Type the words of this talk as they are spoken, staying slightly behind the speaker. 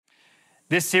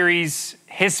This series,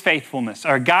 His faithfulness,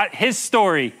 or God, His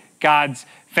story, God's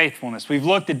faithfulness. We've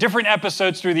looked at different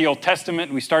episodes through the Old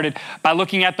Testament. We started by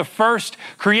looking at the first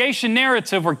creation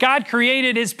narrative where God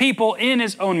created His people in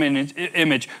His own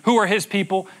image. Who are His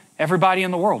people? Everybody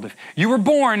in the world. If you were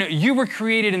born, you were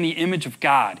created in the image of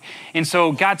God. And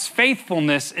so God's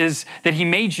faithfulness is that He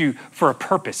made you for a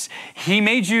purpose. He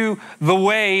made you the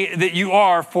way that you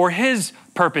are for His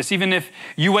purpose. Even if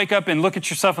you wake up and look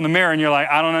at yourself in the mirror and you're like,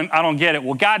 I don't get it.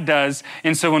 Well, God does.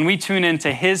 And so when we tune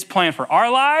into His plan for our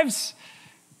lives,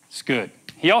 it's good.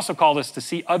 He also called us to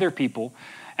see other people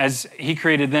as He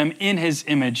created them in His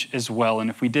image as well.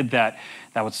 And if we did that,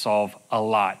 that would solve a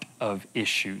lot of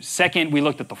issues. Second, we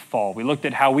looked at the fall. We looked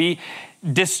at how we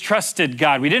distrusted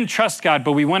God. We didn't trust God,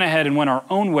 but we went ahead and went our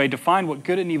own way to find what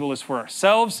good and evil is for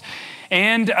ourselves.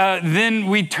 And then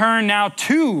we turn now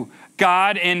to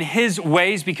God and His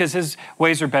ways because His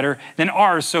ways are better than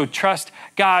ours. So trust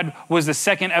God was the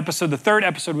second episode. The third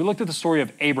episode, we looked at the story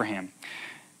of Abraham.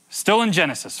 Still in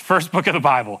Genesis, first book of the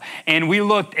Bible. And we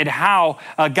looked at how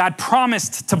God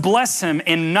promised to bless him.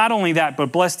 And not only that,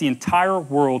 but bless the entire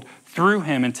world through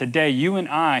him. And today, you and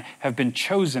I have been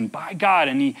chosen by God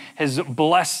and He has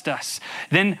blessed us.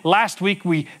 Then last week,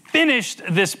 we finished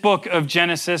this book of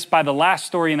Genesis by the last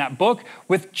story in that book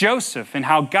with Joseph and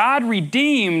how God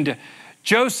redeemed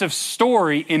Joseph's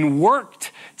story and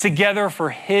worked together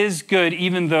for his good,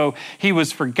 even though he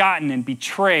was forgotten and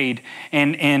betrayed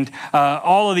and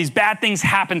all of these bad things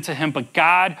happened to him. But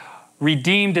God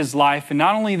redeemed his life. And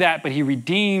not only that, but He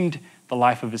redeemed the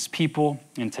life of His people.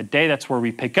 And today, that's where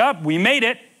we pick up. We made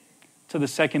it to the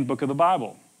second book of the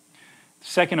Bible.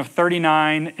 Second of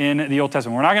 39 in the Old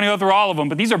Testament. We're not going to go through all of them,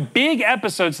 but these are big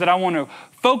episodes that I want to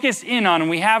focus in on. And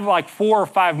we have like 4 or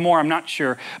 5 more, I'm not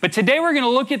sure. But today we're going to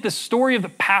look at the story of the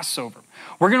Passover.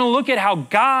 We're going to look at how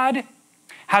God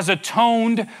has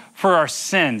atoned for our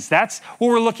sins. That's what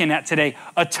we're looking at today,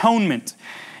 atonement.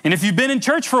 And if you've been in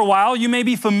church for a while, you may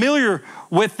be familiar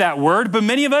with that word, but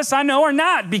many of us I know are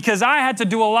not, because I had to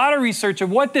do a lot of research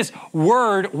of what this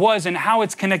word was and how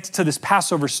it's connected to this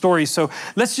Passover story. So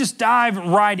let's just dive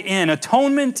right in.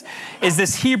 Atonement is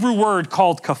this Hebrew word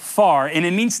called kafar, and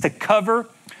it means to cover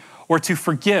or to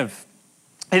forgive.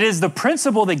 It is the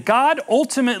principle that God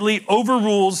ultimately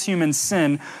overrules human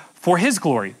sin for His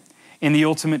glory in the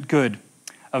ultimate good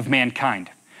of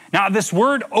mankind. Now, this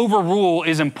word overrule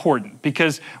is important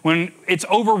because when it's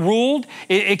overruled,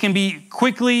 it can be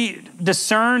quickly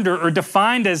discerned or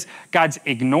defined as God's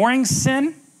ignoring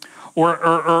sin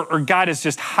or God is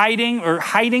just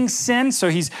hiding sin. So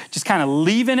He's just kind of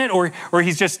leaving it or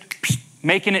He's just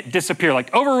making it disappear.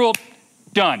 Like overruled,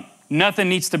 done. Nothing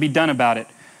needs to be done about it.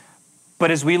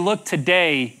 But as we look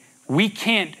today, we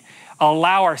can't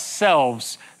allow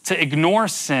ourselves to ignore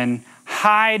sin,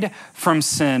 hide from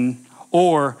sin,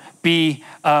 or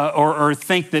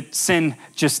think that sin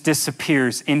just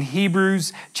disappears. In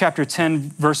Hebrews chapter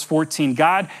 10, verse 14,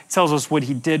 God tells us what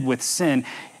He did with sin.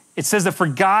 It says that for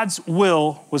God's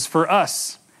will was for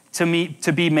us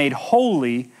to be made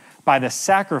holy by the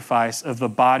sacrifice of the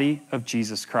body of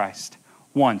Jesus Christ,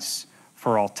 once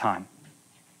for all time.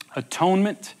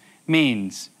 Atonement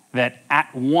means that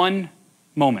at one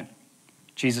moment,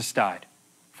 Jesus died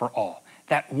for all.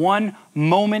 That one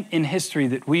moment in history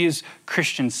that we as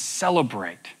Christians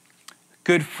celebrate,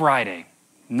 Good Friday.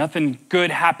 Nothing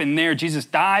good happened there. Jesus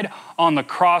died on the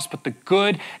cross, but the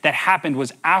good that happened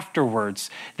was afterwards.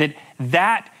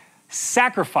 That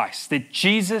sacrifice that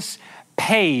Jesus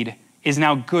paid is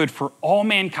now good for all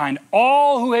mankind,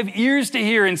 all who have ears to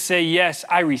hear and say, yes,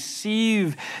 I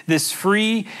receive this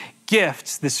free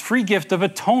gift of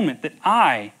atonement that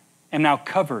I am now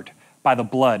covered by the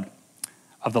blood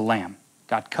of the Lamb.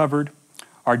 God covered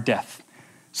our death.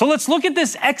 So let's look at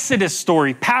this Exodus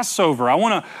story, Passover. I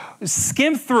want to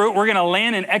skim through it. We're going to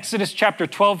land in Exodus chapter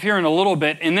 12 here in a little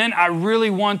bit. And then I really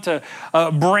want to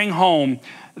bring home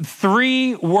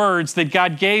 3 words that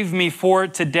God gave me for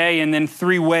it today, and then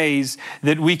 3 ways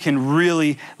that we can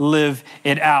really live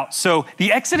it out. So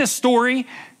the Exodus story,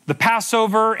 the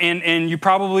Passover, and you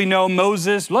probably know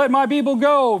Moses, let my people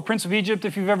go, Prince of Egypt,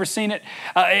 if you've ever seen it,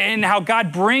 and how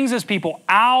God brings His people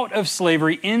out of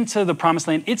slavery into the promised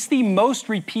land. It's the most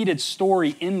repeated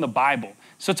story in the Bible.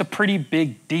 So it's a pretty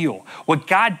big deal. What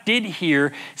God did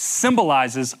here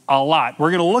symbolizes a lot.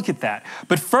 We're going to look at that.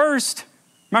 But first,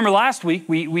 remember last week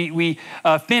we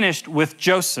finished with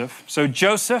Joseph. So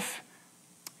Joseph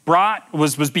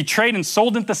was betrayed and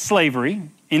sold into slavery,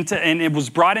 and it was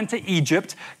brought into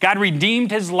Egypt. God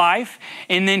redeemed his life,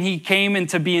 and then he came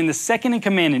into being the second in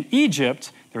command in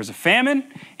Egypt. There was a famine,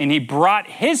 and he brought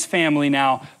his family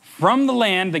now from the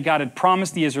land that God had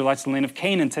promised the Israelites, the land of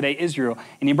Canaan, today Israel,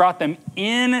 and he brought them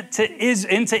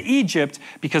into Egypt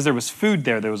because there was food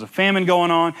there. There was a famine going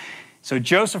on. So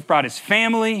Joseph brought his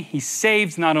family. He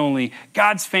saved not only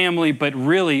God's family, but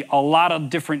really a lot of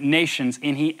different nations,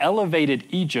 and he elevated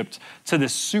Egypt to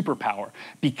this superpower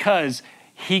because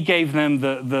he gave them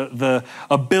the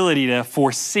ability to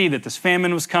foresee that this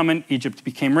famine was coming. Egypt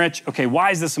became rich. Okay,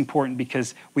 why is this important?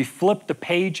 Because we flip the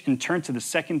page and turn to the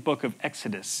second book of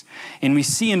Exodus. And we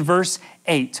see in verse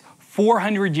 8,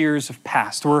 400 years have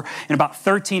passed. We're in about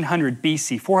 1300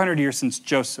 BC, 400 years since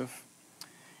Joseph.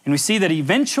 And we see that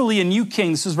eventually a new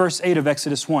king, this is verse 8 of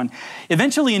Exodus 1,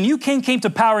 eventually a new king came to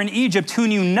power in Egypt who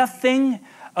knew nothing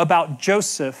about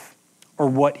Joseph or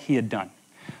what he had done.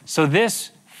 So this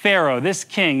Pharaoh, this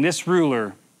king, this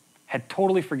ruler, had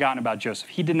totally forgotten about Joseph.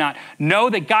 He did not know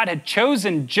that God had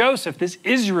chosen Joseph, this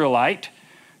Israelite,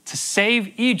 to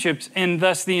save Egypt and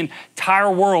thus the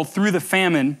entire world through the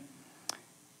famine.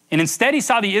 And instead, he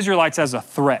saw the Israelites as a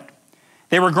threat.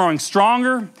 They were growing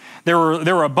stronger. There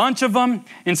were a bunch of them.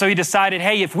 And so he decided,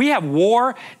 hey, if we have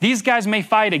war, these guys may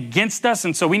fight against us.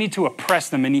 And so we need to oppress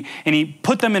them. And he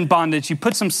put them in bondage. He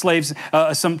put some slaves,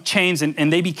 some chains,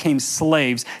 and they became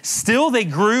slaves. Still, they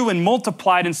grew and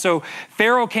multiplied. And so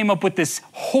Pharaoh came up with this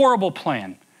horrible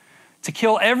plan to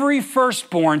kill every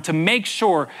firstborn to make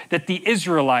sure that the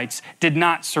Israelites did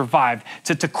not survive,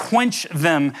 to quench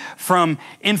them from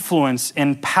influence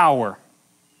and power.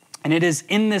 And it is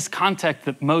in this context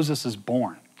that Moses is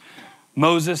born.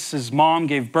 Moses, his mom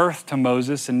gave birth to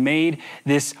Moses and made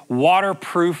this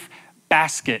waterproof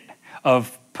basket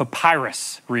of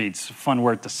papyrus reeds. A fun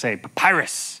word to say,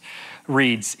 papyrus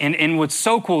reeds. And what's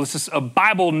so cool, this is a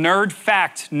Bible nerd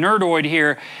fact, nerdoid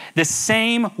here. The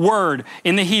same word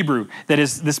in the Hebrew that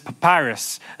is this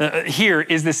papyrus here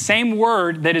is the same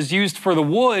word that is used for the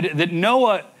wood that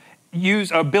Noah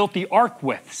built the ark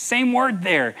with. Same word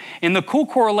there. And the cool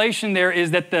correlation there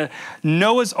is that the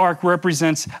Noah's ark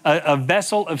represents a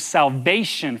vessel of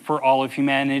salvation for all of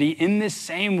humanity. In this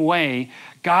same way,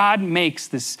 God makes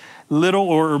this little,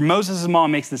 or Moses'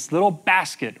 mom makes this little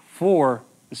basket for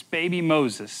this baby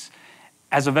Moses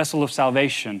as a vessel of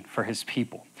salvation for his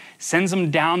people. Sends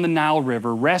him down the Nile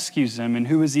River, rescues him, and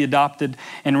who is he adopted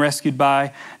and rescued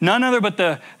by? None other but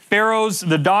the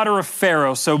daughter of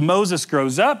Pharaoh. So Moses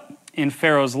grows up in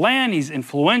Pharaoh's land. He's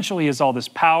influential. He has all this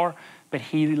power, but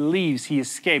he leaves. He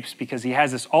escapes because he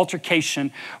has this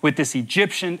altercation with this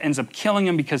Egyptian, ends up killing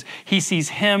him because he sees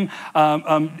him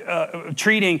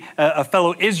treating a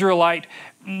fellow Israelite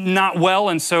not well.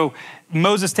 And so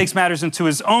Moses takes matters into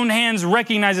his own hands,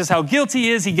 recognizes how guilty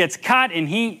he is. He gets caught and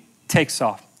he takes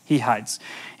off. He hides.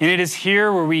 And it is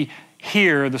here where we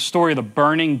hear the story of the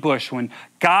burning bush, when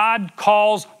God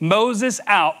calls Moses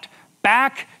out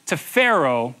back to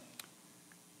Pharaoh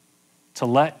to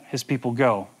let his people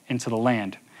go into the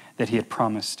land that he had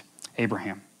promised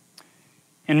Abraham.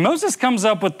 And Moses comes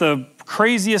up with the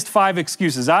craziest 5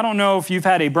 excuses. I don't know if you've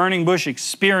had a burning bush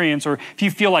experience or if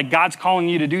you feel like God's calling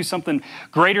you to do something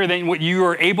greater than what you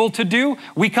are able to do.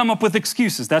 We come up with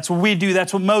excuses. That's what we do.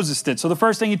 That's what Moses did. So the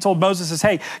first thing he told Moses is,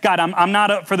 hey, God, I'm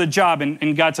not up for the job.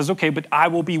 And God says, okay, but I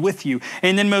will be with you.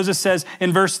 And then Moses says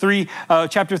in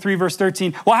chapter 3, verse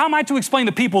 13, well, how am I to explain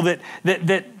to people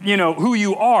that you know who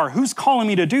you are? Who's calling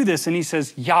me to do this? And he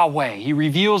says, Yahweh. He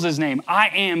reveals his name. I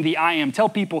am the I am. Tell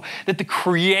people that the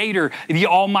Creator, the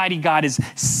Almighty God, is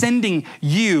sending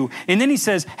you. And then he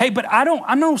says, hey, but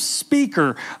I'm no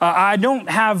speaker. I don't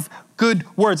have good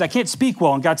words. I can't speak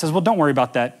well. And God says, well, don't worry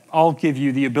about that. I'll give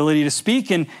you the ability to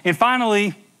speak. And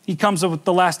finally, he comes up with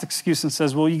the last excuse and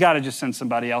says, well, you got to just send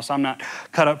somebody else. I'm not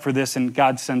cut up for this. And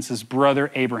God sends his brother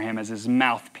Abraham as his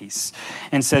mouthpiece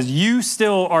and says, you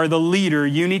still are the leader.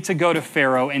 You need to go to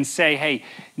Pharaoh and say, hey,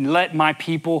 let my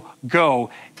people go.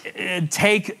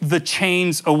 Take the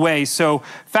chains away. So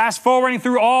fast forwarding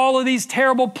through all of these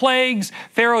terrible plagues,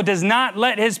 Pharaoh does not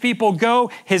let his people go.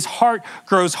 His heart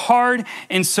grows hard.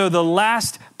 And so the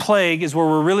last plague is where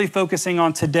we're really focusing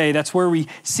on today. That's where we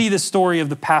see the story of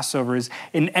the Passover, is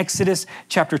in Exodus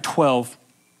chapter 12.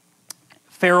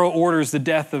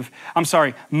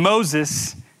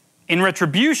 Moses, in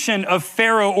retribution of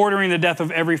Pharaoh ordering the death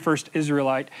of every first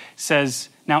Israelite, says,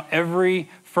 now every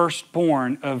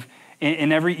firstborn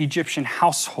in every Egyptian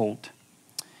household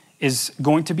is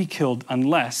going to be killed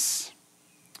unless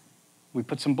we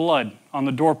put some blood on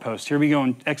the doorpost. Here we go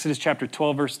in Exodus chapter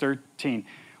 12, verse 13.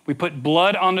 We put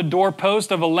blood on the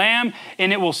doorpost of a lamb,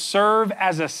 and it will serve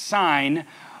as a sign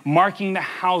marking the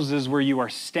houses where you are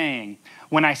staying.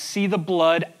 When I see the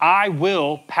blood, I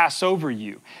will pass over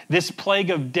you. This plague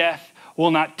of death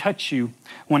will not touch you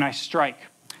when I strike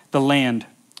the land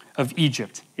of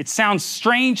Egypt. It sounds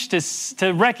strange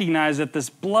to recognize that this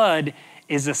blood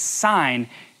is a sign,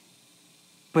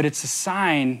 but it's a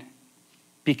sign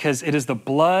because it is the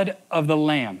blood of the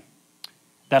Lamb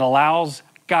that allows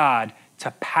God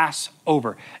to pass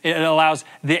over. It allows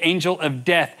the angel of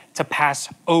death to pass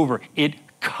over. It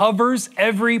covers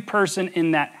every person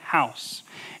in that house,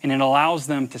 and it allows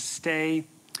them to stay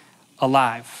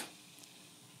alive.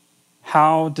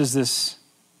 How does this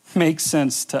make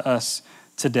sense to us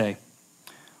today?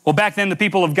 Well, back then, the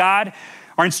people of God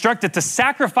are instructed to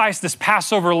sacrifice this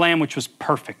Passover lamb, which was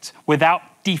perfect,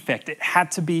 without defect. It had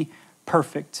to be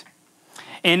perfect.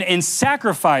 And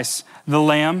sacrifice the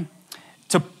lamb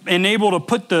to enable to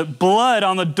put the blood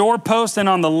on the doorpost and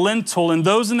on the lintel, and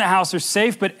those in the house are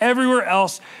safe, but everywhere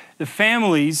else, the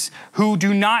families who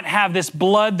do not have this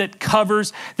blood that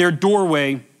covers their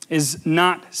doorway is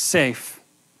not safe.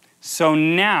 So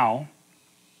now,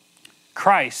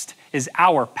 Christ is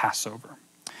our Passover,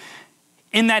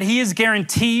 in that he is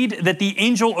guaranteed that the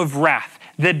angel of wrath,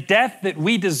 the death that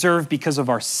we deserve because of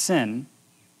our sin,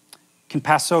 can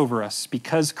pass over us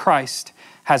because Christ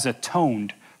has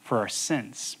atoned for our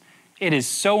sins. It is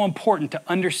so important to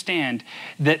understand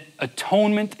that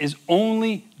atonement is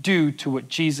only due to what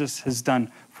Jesus has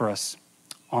done for us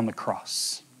on the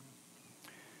cross.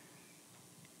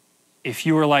 If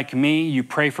you are like me, you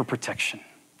pray for protection.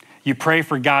 You pray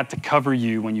for God to cover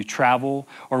you when you travel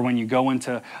or when you go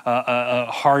into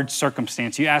a hard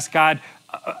circumstance. You ask God,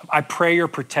 I pray your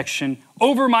protection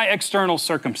over my external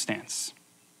circumstance.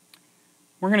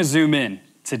 We're going to zoom in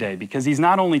today because he's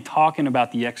not only talking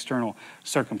about the external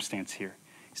circumstance here,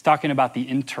 he's talking about the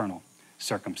internal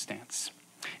circumstance.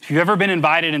 If you've ever been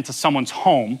invited into someone's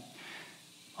home,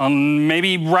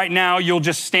 maybe right now you'll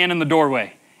just stand in the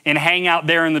doorway and hang out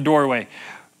there in the doorway.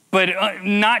 But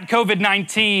not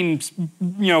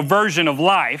COVID-19, version of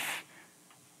life.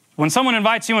 When someone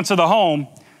invites you into the home,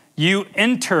 you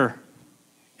enter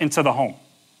into the home.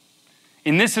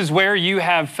 And this is where you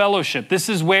have fellowship. This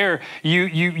is where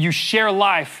you share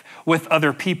life with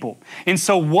other people. And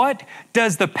so what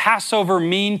does the Passover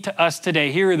mean to us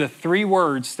today? Here are the three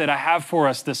words that I have for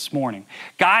us this morning.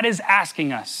 God is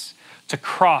asking us to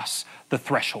cross the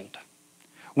threshold.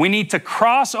 We need to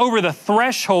cross over the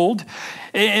threshold.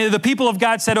 The people of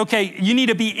God said, okay, you need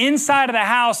to be inside of the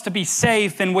house to be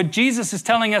safe. And what Jesus is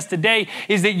telling us today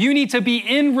is that you need to be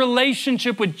in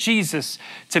relationship with Jesus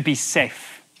to be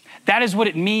safe. That is what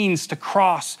it means to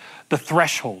cross the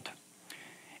threshold.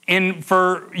 And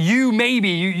for you, maybe,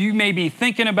 you may be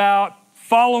thinking about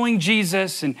following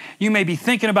Jesus, and you may be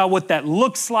thinking about what that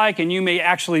looks like, and you may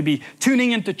actually be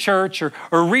tuning into church or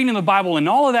reading the Bible, and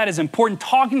all of that is important,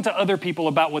 talking to other people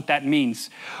about what that means.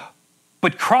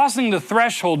 But crossing the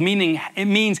threshold, it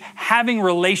means having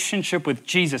relationship with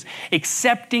Jesus,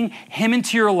 accepting him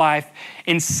into your life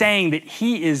and saying that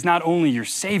he is not only your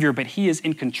Savior, but he is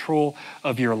in control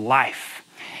of your life.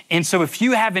 And so if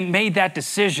you haven't made that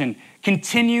decision,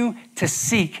 continue to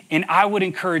seek, and I would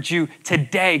encourage you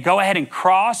today, go ahead and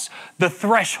cross the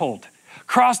threshold.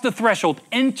 Cross the threshold,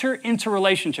 enter into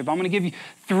relationship. I'm going to give you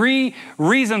 3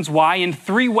 reasons why in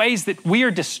 3 ways that we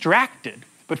are distracted.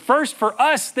 But first, for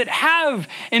us that have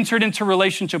entered into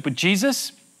relationship with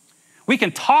Jesus, we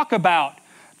can talk about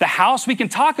the house, we can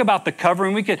talk about the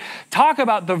covering, we can talk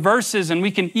about the verses, and we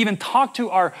can even talk to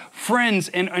our friends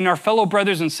and our fellow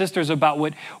brothers and sisters about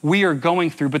what we are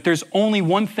going through. But there's only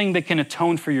one thing that can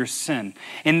atone for your sin,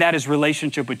 and that is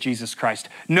relationship with Jesus Christ.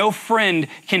 No friend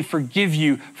can forgive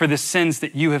you for the sins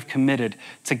that you have committed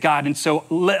to God. And so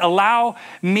allow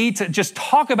me to just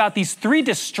talk about these 3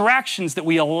 distractions that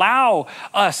we allow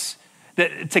us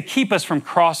to keep us from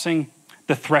crossing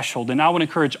the threshold. And I would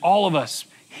encourage all of us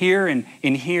here and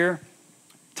in here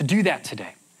to do that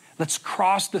today. Let's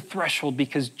cross the threshold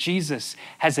because Jesus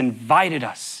has invited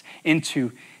us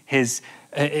into his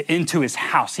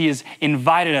house. He has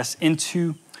invited us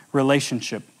into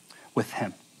relationship with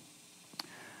him.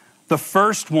 The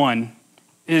first one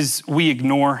is we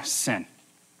ignore sin.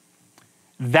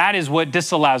 That is what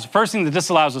disallows. The first thing that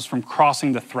disallows us from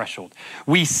crossing the threshold.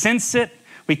 We sense it,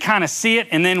 we kind of see it,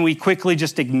 and then we quickly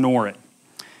just ignore it.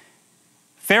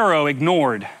 Pharaoh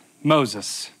ignored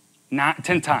Moses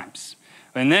 10 times.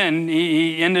 And then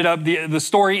he ended up, the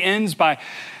story ends by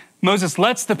Moses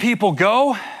lets the people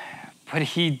go, but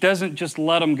he doesn't just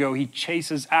let them go, he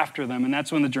chases after them. And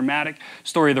that's when the dramatic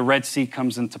story of the Red Sea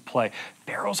comes into play.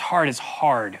 Pharaoh's heart is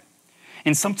hard.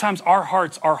 And sometimes our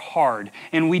hearts are hard,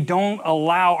 and we don't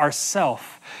allow ourselves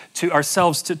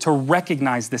to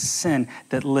recognize the sin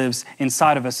that lives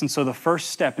inside of us. And so the first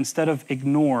step, instead of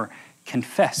ignore,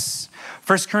 confess.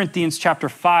 1 Corinthians chapter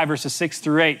 5, verses 6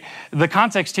 through 8. The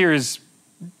context here is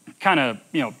kind of,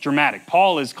 dramatic.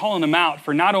 Paul is calling them out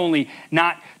for not only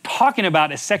not talking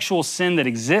about a sexual sin that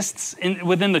exists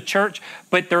within the church,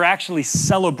 but they're actually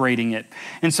celebrating it.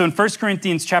 And so in 1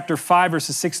 Corinthians chapter 5,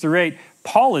 verses 6 through 8,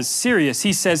 Paul is serious.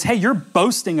 He says, hey, your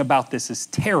boasting about this is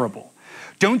terrible.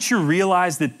 Don't you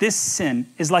realize that this sin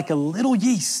is like a little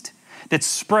yeast that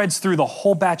spreads through the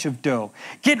whole batch of dough?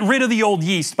 Get rid of the old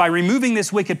yeast by removing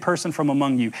this wicked person from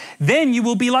among you. Then you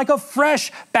will be like a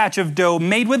fresh batch of dough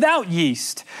made without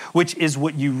yeast, which is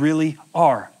what you really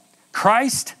are.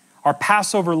 Christ, our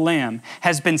Passover lamb,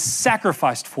 has been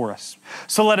sacrificed for us.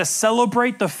 So let us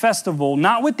celebrate the festival,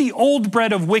 not with the old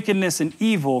bread of wickedness and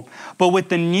evil, but with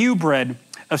the new bread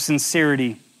of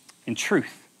sincerity and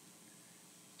truth.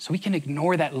 So we can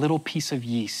ignore that little piece of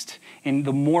yeast. And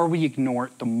the more we ignore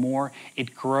it, the more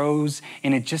it grows.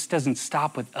 And it just doesn't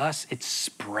stop with us, it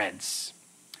spreads.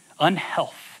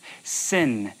 Unhealth,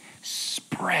 sin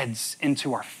spreads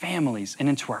into our families and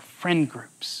into our friend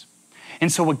groups.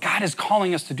 And so what God is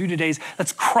calling us to do today is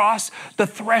let's cross the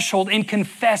threshold and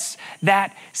confess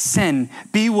that sin.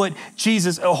 Be what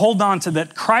Jesus, hold on to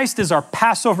that. Christ is our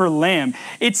Passover lamb.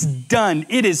 It's done.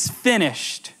 It is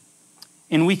finished.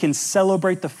 And we can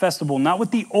celebrate the festival, not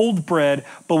with the old bread,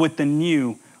 but with the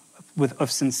new, of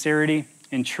sincerity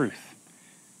and truth.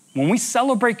 When we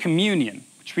celebrate communion,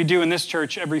 which we do in this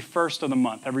church every first of the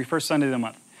month, every first Sunday of the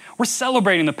month, we're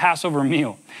celebrating the Passover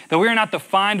meal, that we are not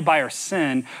defined by our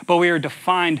sin, but we are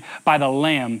defined by the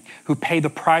Lamb who paid the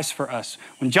price for us.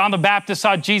 When John the Baptist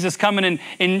saw Jesus coming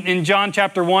in John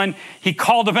chapter 1, he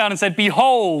called him out and said,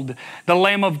 behold, the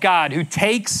Lamb of God who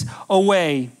takes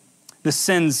away the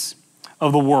sins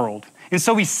of the world. And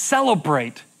so we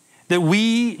celebrate that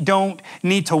we don't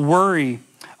need to worry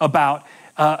about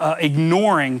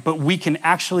ignoring, but we can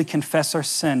actually confess our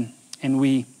sin and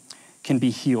we can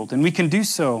be healed. And we can do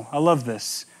so, I love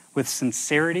this, with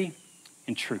sincerity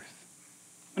and truth.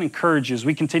 I'm going to encourage you as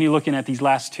we continue looking at these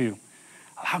last two,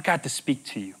 allow God to speak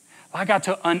to you. Allow God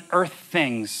to unearth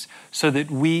things so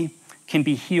that we can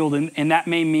be healed. And that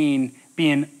may mean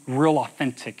being real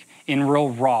authentic and real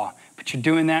raw. But you're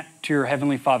doing that to your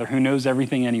Heavenly Father who knows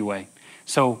everything anyway.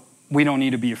 So we don't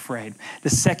need to be afraid. The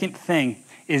second thing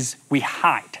is we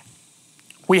hide.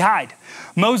 We hide.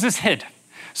 Moses hid.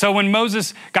 So when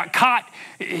Moses got caught,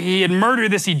 he had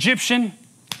murdered this Egyptian.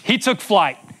 He took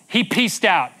flight. He peaced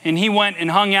out and he went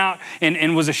and hung out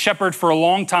and was a shepherd for a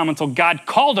long time until God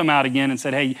called him out again and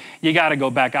said, hey, you got to go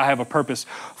back. I have a purpose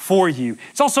for you.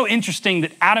 It's also interesting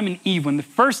that Adam and Eve, when the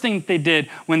first thing that they did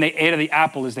when they ate of the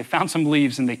apple is they found some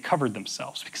leaves and they covered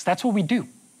themselves, because that's what we do.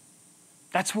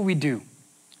 That's what we do.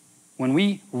 When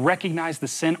we recognize the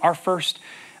sin,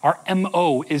 our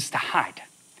MO is to hide.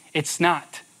 It's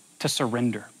not to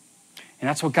surrender. And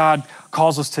that's what God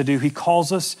calls us to do. He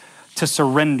calls us to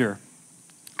surrender.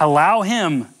 Allow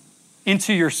him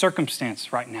into your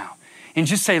circumstance right now and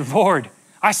just say, Lord,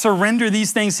 I surrender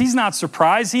these things. He's not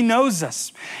surprised. He knows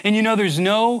us. And there's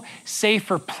no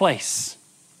safer place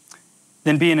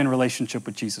than being in relationship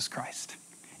with Jesus Christ.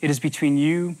 It is between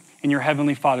you and your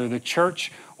Heavenly Father. The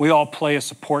church, we all play a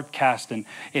support cast. And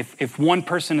if one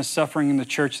person is suffering in the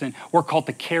church, then we're called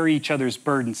to carry each other's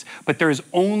burdens. But there is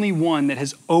only one that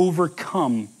has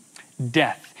overcome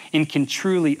death and can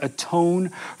truly atone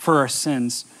for our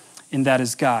sins, and that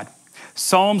is God.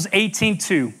 Psalms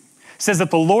 18:2 says that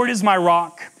the Lord is my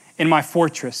rock and my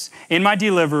fortress and my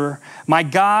deliverer, my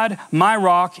God, my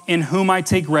rock in whom I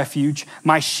take refuge,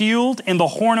 my shield and the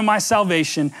horn of my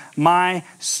salvation, my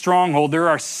stronghold. There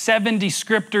are 7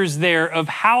 descriptors there of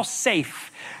how safe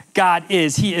God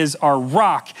is. He is our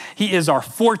rock. He is our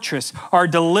fortress, our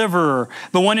deliverer,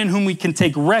 the one in whom we can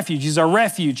take refuge. He's our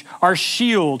refuge, our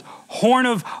shield, horn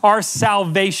of our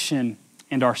salvation,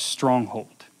 and our stronghold.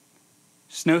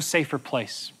 There's no safer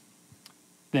place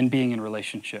than being in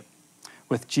relationship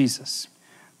with Jesus.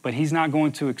 But he's not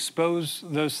going to expose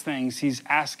those things. He's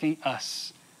asking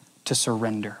us to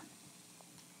surrender.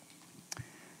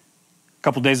 A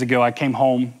couple days ago, I came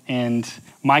home and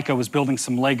Micah was building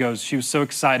some Legos. She was so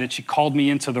excited. She called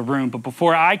me into the room. But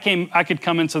before I could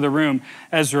come into the room,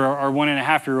 Ezra, our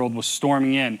 1.5-year-old, was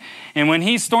storming in. And when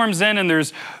he storms in and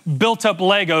there's built up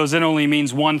Legos, it only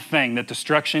means one thing, that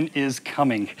destruction is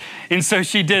coming. And so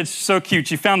she did, so cute.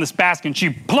 She found this basket and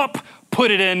she plop, put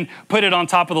it on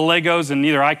top of the Legos, and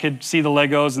neither I could see the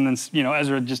Legos, and then,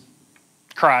 Ezra just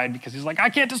cried because he's like, I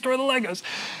can't destroy the Legos.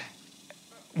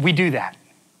 We do that.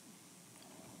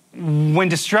 When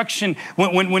destruction,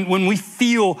 when we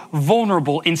feel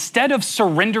vulnerable, instead of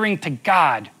surrendering to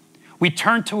God, we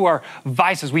turn to our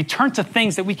vices. We turn to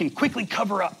things that we can quickly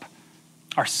cover up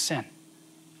our sin.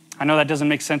 I know that doesn't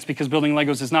make sense because building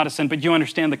Legos is not a sin, but you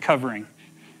understand the covering.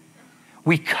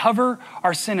 we cover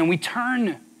our sin and we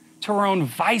turn to our own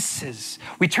vices.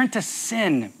 We turn to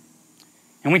sin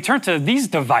and we turn to these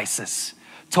devices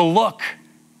to look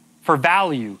for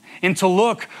value and to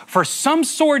look for some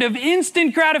sort of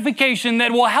instant gratification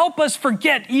that will help us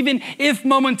forget, even if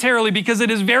momentarily, because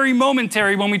it is very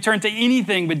momentary when we turn to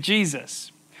anything but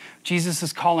Jesus. Jesus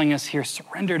is calling us here,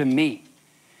 surrender to me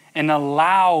and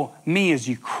allow me as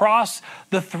you cross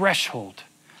the threshold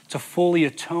to fully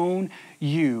atone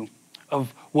you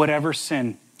of whatever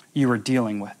sin you are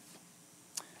dealing with.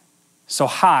 So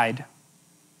hide.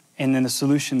 And then the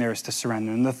solution there is to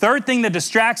surrender. And the third thing that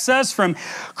distracts us from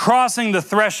crossing the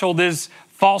threshold is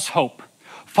false hope.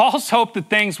 False hope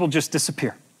that things will just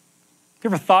disappear. You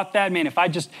ever thought that? Man, if I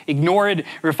just ignore it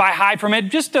or if I hide from it,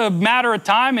 just a matter of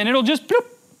time and it'll just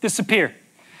disappear.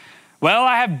 Well,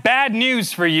 I have bad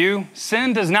news for you.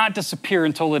 Sin does not disappear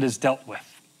until it is dealt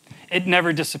with. It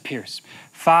never disappears.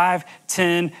 5,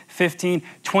 10, 15,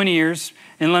 20 years.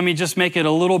 And let me just make it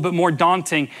a little bit more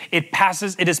daunting. It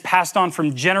is passed on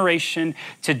from generation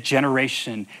to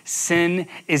generation. Sin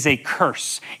is a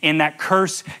curse, and that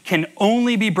curse can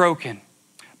only be broken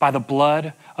by the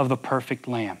blood of the perfect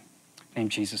Lamb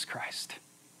named Jesus Christ.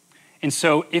 And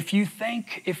so if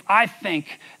I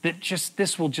think that just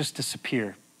this will just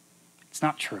disappear, it's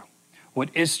not true. What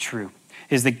is true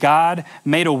is that God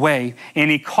made a way and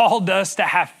he called us to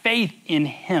have faith in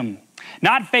him.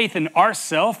 Not faith in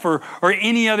ourselves or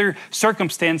any other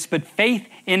circumstance, but faith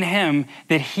in him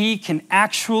that he can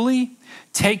actually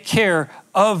take care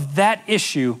of that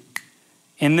issue.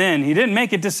 And then he didn't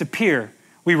make it disappear.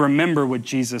 We remember what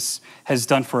Jesus has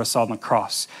done for us on the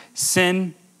cross.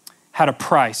 Sin had a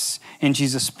price and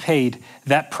Jesus paid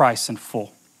that price in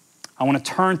full. I want to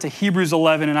turn to Hebrews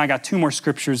 11 and I got 2 more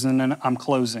scriptures and then I'm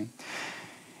closing.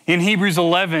 In Hebrews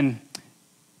 11,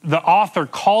 the author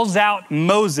calls out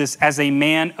Moses as a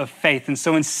man of faith. And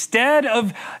so instead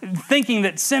of thinking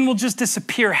that sin will just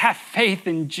disappear, have faith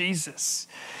in Jesus.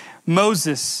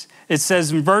 Moses, it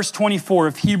says in verse 24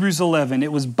 of Hebrews 11,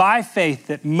 it was by faith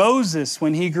that Moses,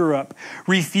 when he grew up,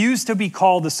 refused to be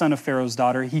called the son of Pharaoh's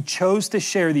daughter. He chose to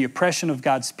share the oppression of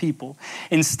God's people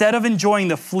instead of enjoying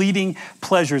the fleeting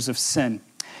pleasures of sin.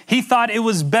 He thought it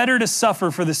was better to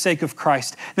suffer for the sake of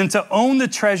Christ than to own the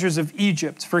treasures of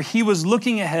Egypt, for he was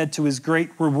looking ahead to his great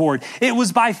reward. It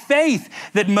was by faith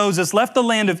that Moses left the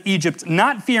land of Egypt,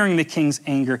 not fearing the king's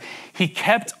anger. He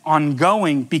kept on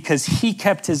going because he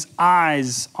kept his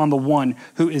eyes on the one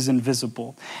who is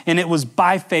invisible. And it was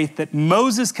by faith that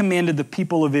Moses commanded the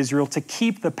people of Israel to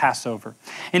keep the Passover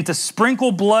and to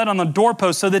sprinkle blood on the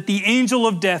doorpost so that the angel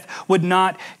of death would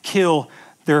not kill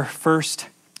their first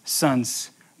sons.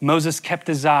 Moses kept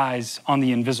his eyes on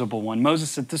the invisible one.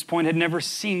 Moses at this point had never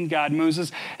seen God.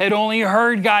 Moses had only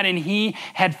heard God, and he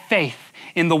had faith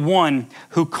in the one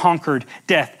who conquered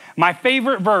death. My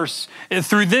favorite verse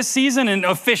through this season and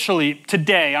officially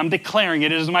today, I'm declaring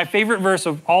it is my favorite verse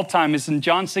of all time, is in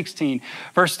John 16,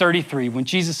 verse 33, when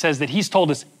Jesus says that he's told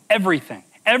us everything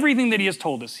that he has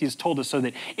told us so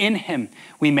that in him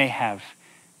we may have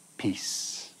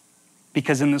peace.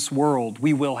 Because in this world,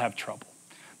 we will have trouble.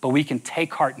 But we can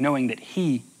take heart knowing that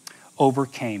he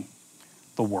overcame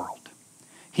the world.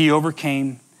 He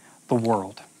overcame the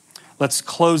world. Let's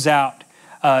close out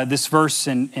this verse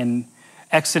in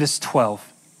Exodus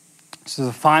 12. This is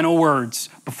the final words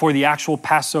before the actual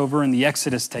Passover and the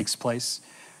Exodus takes place.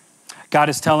 God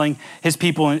is telling his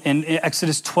people in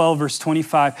Exodus 12, verse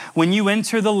 25, when you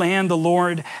enter the land the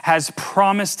Lord has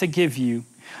promised to give you,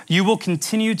 you will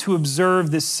continue to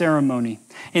observe this ceremony.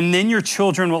 And then your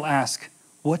children will ask,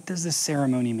 what does this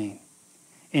ceremony mean?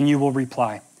 And you will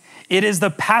reply, it is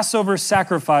the Passover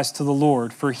sacrifice to the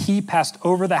Lord, for he passed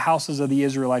over the houses of the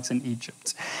Israelites in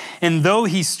Egypt. And though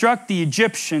he struck the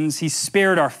Egyptians, he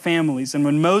spared our families. And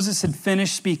when Moses had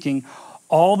finished speaking,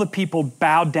 all the people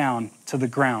bowed down to the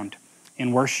ground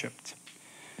and worshiped.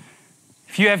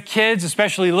 If you have kids,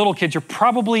 especially little kids, you're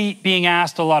probably being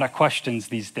asked a lot of questions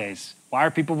these days. Why are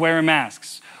people wearing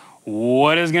masks?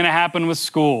 What is going to happen with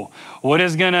school? Why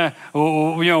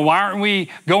aren't we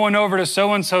going over to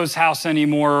so-and-so's house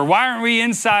anymore? Or why aren't we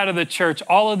inside of the church?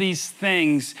 All of these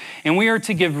things, and we are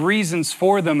to give reasons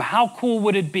for them. How cool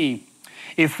would it be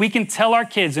if we can tell our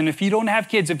kids, and if you don't have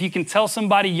kids, if you can tell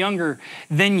somebody younger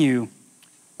than you,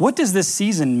 what does this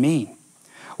season mean?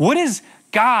 What is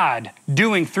God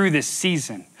doing through this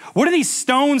season? What are these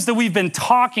stones that we've been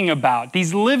talking about?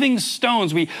 These living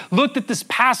stones. We looked at this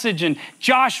passage in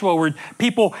Joshua where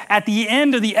people at the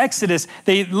end of the Exodus,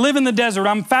 they live in the desert.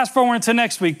 I'm fast forwarding to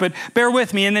next week, but bear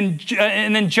with me. And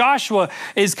then Joshua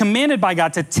is commanded by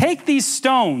God to take these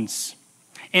stones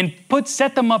and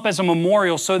set them up as a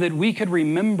memorial so that we could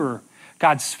remember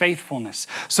God's faithfulness,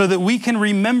 so that we can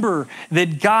remember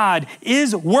that God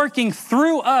is working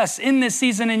through us in this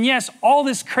season. And yes, all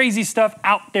this crazy stuff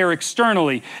out there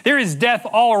externally, there is death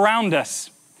all around us,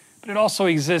 but it also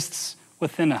exists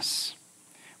within us.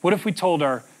 What if we told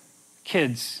our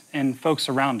kids and folks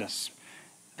around us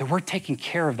that we're taking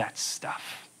care of that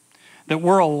stuff, that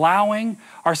we're allowing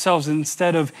ourselves,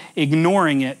 instead of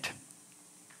ignoring it,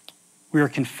 we are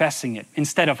confessing it.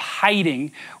 Instead of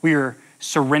hiding, we are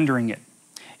surrendering it.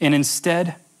 And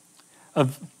instead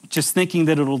of just thinking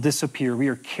that it'll disappear, we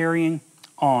are carrying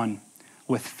on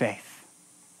with faith.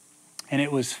 And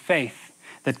it was faith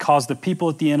that caused the people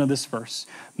at the end of this verse.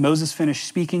 Moses finished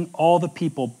speaking, all the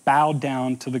people bowed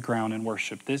down to the ground and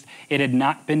worshiped. It had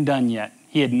not been done yet.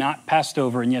 He had not passed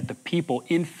over, and yet the people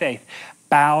in faith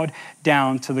bowed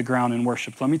down to the ground and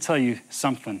worshiped. Let me tell you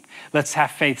something. Let's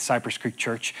have faith, Cypress Creek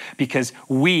Church, because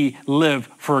we live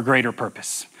for a greater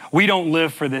purpose. We don't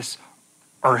live for this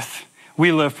earth.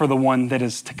 We live for the one that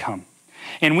is to come.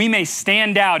 And we may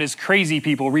stand out as crazy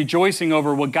people rejoicing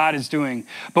over what God is doing.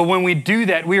 But when we do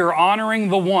that, we are honoring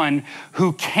the one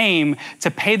who came to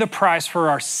pay the price for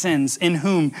our sins, in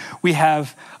whom we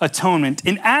have atonement.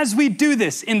 And as we do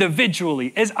this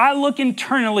individually, as I look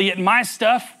internally at my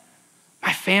stuff,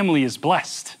 my family is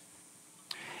blessed.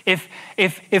 If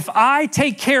I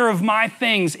take care of my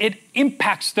things, it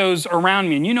impacts those around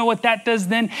me. And you know what that does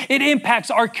then? It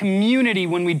impacts our community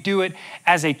when we do it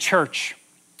as a church.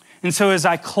 And so as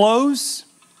I close,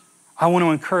 I want to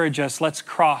encourage us, let's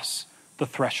cross the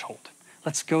threshold.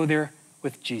 Let's go there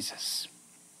with Jesus.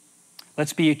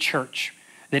 Let's be a church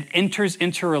that enters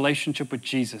into a relationship with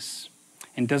Jesus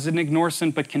and doesn't ignore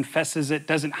sin but confesses it,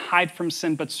 doesn't hide from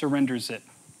sin but surrenders it,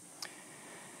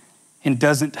 and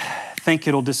doesn't think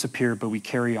it'll disappear, but we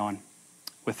carry on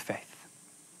with faith.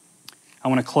 I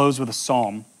want to close with a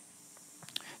psalm.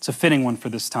 It's a fitting one for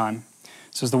this time.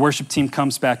 So as the worship team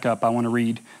comes back up, I want to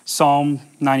read Psalm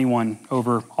 91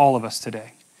 over all of us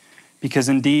today. Because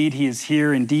indeed, he is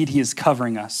here. Indeed, he is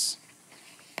covering us.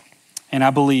 And I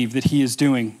believe that he is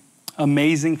doing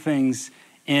amazing things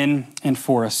in and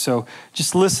for us. So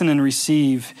just listen and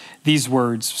receive these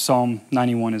words, Psalm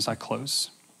 91, as I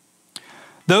close.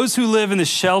 Those who live in the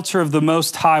shelter of the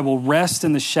Most High will rest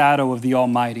in the shadow of the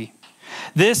Almighty.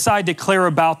 This I declare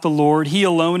about the Lord. He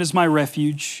alone is my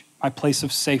refuge, my place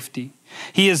of safety.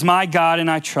 He is my God,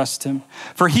 and I trust him.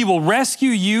 For he will rescue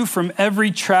you from every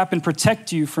trap and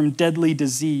protect you from deadly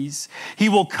disease. He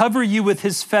will cover you with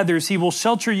his feathers. He will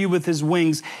shelter you with his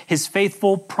wings. His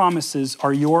faithful promises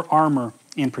are your armor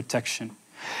and protection.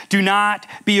 Do not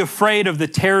be afraid of the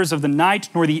terrors of the night,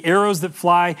 nor the arrows that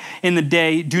fly in the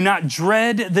day. Do not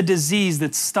dread the disease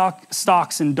that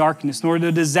stalks in darkness, nor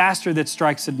the disaster that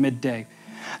strikes at midday.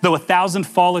 Though 1,000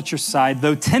 fall at your side,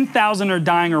 though 10,000 are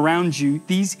dying around you,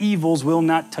 these evils will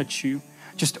not touch you.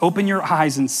 Just open your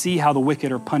eyes and see how the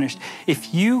wicked are punished.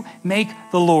 If you make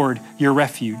the Lord your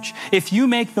refuge, if you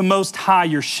make the Most High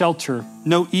your shelter,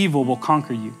 no evil will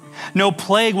conquer you. No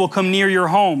plague will come near your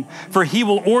home, for he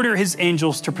will order his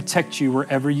angels to protect you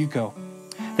wherever you go.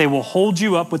 They will hold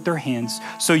you up with their hands,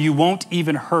 so you won't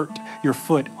even hurt your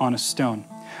foot on a stone.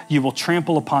 You will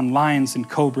trample upon lions and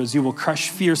cobras. You will crush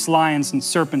fierce lions and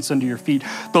serpents under your feet.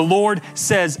 The Lord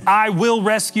says, I will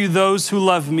rescue those who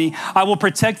love me. I will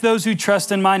protect those who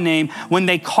trust in my name. When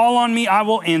they call on me, I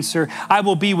will answer. I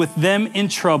will be with them in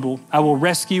trouble. I will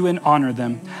rescue and honor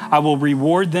them. I will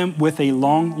reward them with a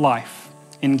long life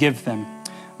and give them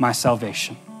my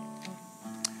salvation.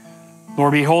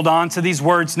 Lord, we hold on to these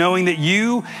words knowing that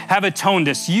you have atoned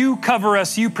us. You cover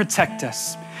us. You protect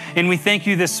us. And we thank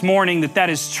you this morning that that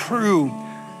is true.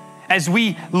 As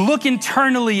we look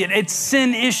internally at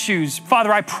sin issues,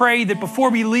 Father, I pray that before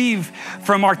we leave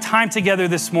from our time together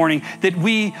this morning, that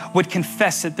we would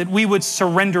confess it, that we would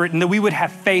surrender it, and that we would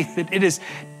have faith that it is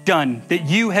done, that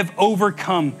you have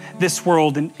overcome this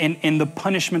world and the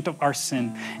punishment of our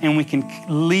sin. And we can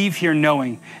leave here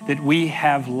knowing that we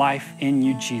have life in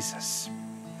you, Jesus.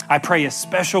 I pray a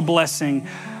special blessing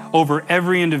over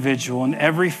every individual and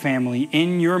every family.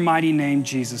 In your mighty name,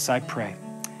 Jesus, I pray.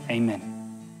 Amen.